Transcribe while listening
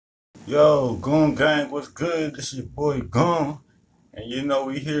Yo, Goon Gang, what's good? This is your boy Goon, and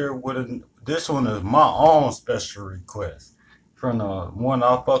we here with this one is my own special request from the one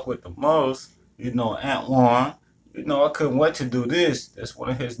I fuck with the most. Ant. I couldn't wait to do this. That's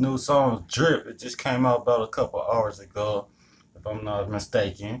one of his new songs, Drip. It just came out about a couple hours ago, if I'm not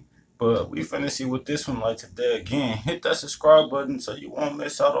mistaken. But we finna see what this one like today. Again, hit that subscribe button so you won't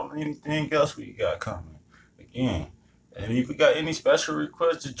miss out on anything else we got coming. Again. And if you got any special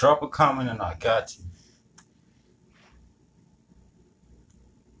requests, just drop a comment and I got you.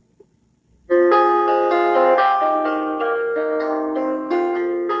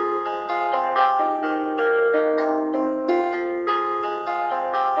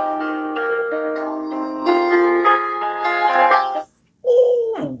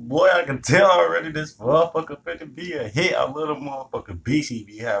 Ooh, boy, I can tell already this motherfucker finna be a hit. I love the motherfucking beats he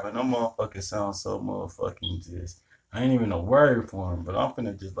be having. Them motherfuckers sound so motherfucking just. I ain't even a word for him, but I'm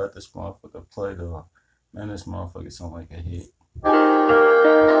finna just let this motherfucker play though. Man, this motherfucker sound like a hit.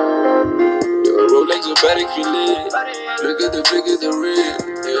 Rolex au père éculé, flic de real.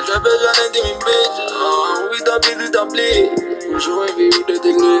 J'avais jamais dit mes bitch, we don't be the bonjour et vive de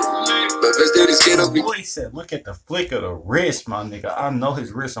déglé. Boy said, look at the flick of the wrist, my nigga. I know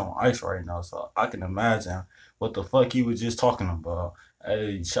his wrist on ice right now, so I can imagine what the fuck he was just talking about.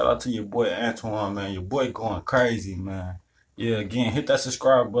 Hey, shout out to your boy Antoine, man. Your boy going crazy, man. Yeah, again, hit that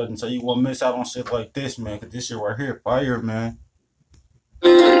subscribe button so you won't miss out on shit like this, man. Cause this shit right here, fire, man. De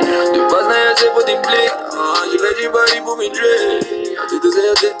base na ja se poate play, je vais du body pour me drill. Y'a tout ça,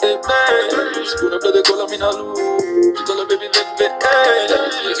 y'a des play. Je connais plein de cola mina lou. Je te la baby bébé,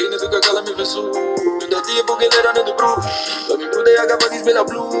 je rinne tout caca la mi fait sous. Je dois dire pour qu'elle est de brou. La mi brou de yaga va dis bella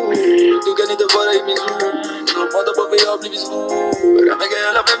blue. Tu gagnes de voir et mi zou. Non manda pa veia oblivi svu. Ramega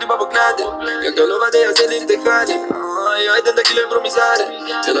ya la prendi babo clade. Che che lo va de a selir de cade. Io hai tenta kilo improvisare.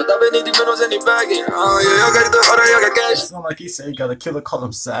 Se lo da bene di meno se ni paghi. Io carito ora io che cash. Sound like he said he got a killer call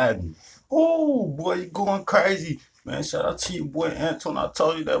him Sadden. Oh boy, you going crazy. Man, shout out to your boy Anton. I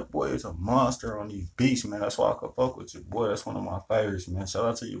told you that boy is a monster on these beats, man. That's why I could fuck with your boy. That's one of my favorites, man. Shout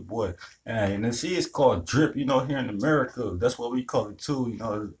out to your boy. And see, it's called drip, here in America. That's what we call it too,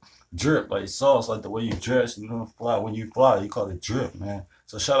 drip, like sauce, like the way you dress, fly. When you fly, you call it drip, man.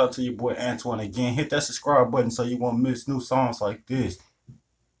 So shout out to your boy Antoine again. Hit that subscribe button so you won't miss new songs like this.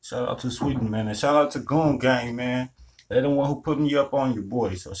 Shout out to Sweden, man. And shout out to Goon Gang, man. They the one who put me up on your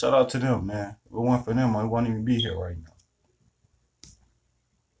boy. So shout out to them, man. If it weren't for them, I wouldn't even be here right now.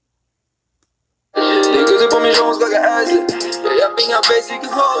 Cause på min show ska jag äsa. Jag pingar basic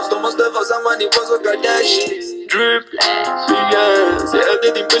hoes. De måste vara samma nivå som Kardashians. Drip, big ass. Jag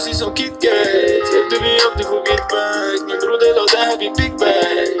äter din pussy som KitKat. Efter vi upp till får get back. Min broder låter här vid big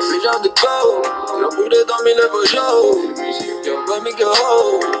bags. Bitch on the go. Jag borde ta min lön för show. Jag var mycket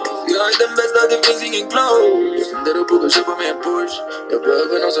hoe. Jag är den bästa, det finns ingen close. Funderar på att köpa mig en Porsche. Jag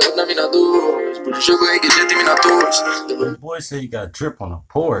behöver någon som öppnar mina doors. Borde köpa eget jet i mina tours. The boy said he got drip on a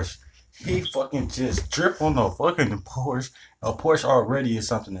Porsche. He fucking just drip on the fucking Porsche. A Porsche already is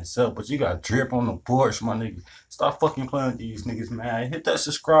something itself, but you got drip on the Porsche, my nigga. Stop fucking playing with these niggas, man. Hit that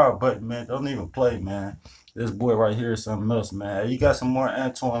subscribe button, man. Don't even play, man. This boy right here is something else, man. Hey, you got some more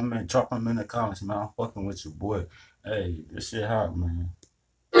Antoine, man. Drop them in the comments, man. I'm fucking with your boy. Hey, this shit hot, man.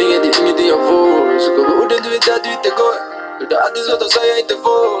 Ingen definitiv jag får. Så går orden du vet att du inte går. Du har alltid svårt att säga jag inte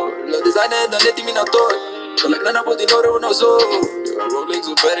får. Låt designa ända ner till mina tår. Kolla knäna på din öron och så. Du har Rolex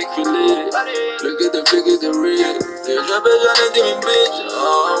och färg filé. Flick the real. Jag köper könen till min bitch.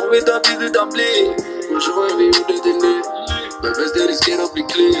 Hon vet att bli utan bli. Bonjour vi gjorde det liv. Men bäst det riskerar att bli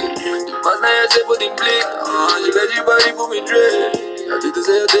clean. Du fast när jag ser på din blick. Jag vet ju bara på min drill. Jag vill inte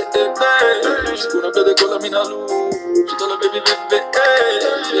säga det är bad. Så kunna bättre kolla mina loops. Så talar baby bébé.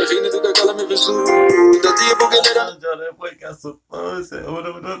 Jag rinner du kan kalla mig för sol. Där 10 på galera. That boy got some fun. Said,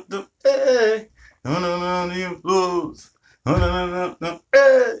 hey. No, these blues.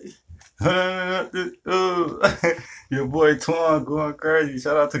 Hey. Your boy Twan going crazy.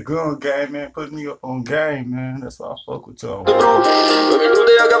 Shout out to Goon Gang, man. Putting me up on game, man. That's why I fuck with y'all. Min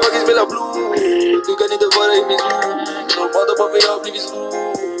broder jag kan faktiskt spela blue. Du kan inte vara i min zoo. De pratar på mig, jag har blivit stor.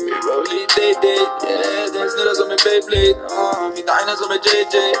 Vi var lite date, den snurrar som en Beyblade. Mina ögon som en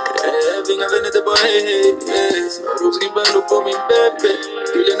JJ. Vingar vänner det bara hej. Svarop skriver upp på min bebbe.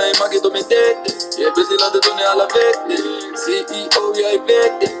 Kulorna i magen, de är dead. Jag är bäst i landet och ni alla vet det. CEO, jag är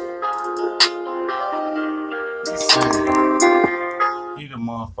vet det. He the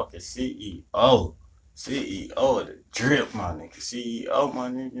motherfucking CEO. CEO of the drip, my nigga. CEO, my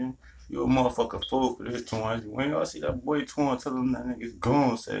nigga. You a motherfucking fool for this Twan. When y'all see that boy Twan telling that nigga's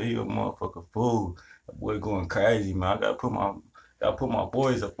Goon said he a motherfucking fool. That boy going crazy, man. I gotta put my Gotta put my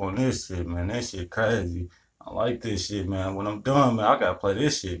boys up on this shit, man. That shit crazy. I like this shit, man. When I'm done, man, I gotta play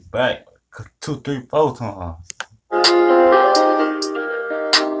this shit back 2, 3, 4 times.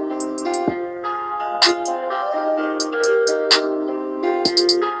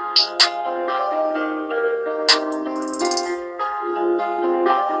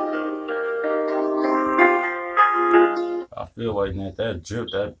 I feel like that drip,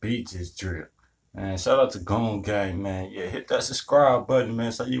 that beat just drip. Man, shout out to Goon Gang, man. Yeah, hit that subscribe button,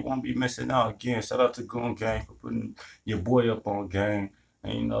 man, so you won't be missing out again. Shout out to Goon Gang for putting your boy up on game.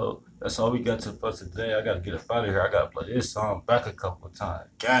 And you know, that's all we got for today. I gotta get up out of here. I gotta play this song back a couple of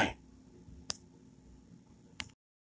times. Gang.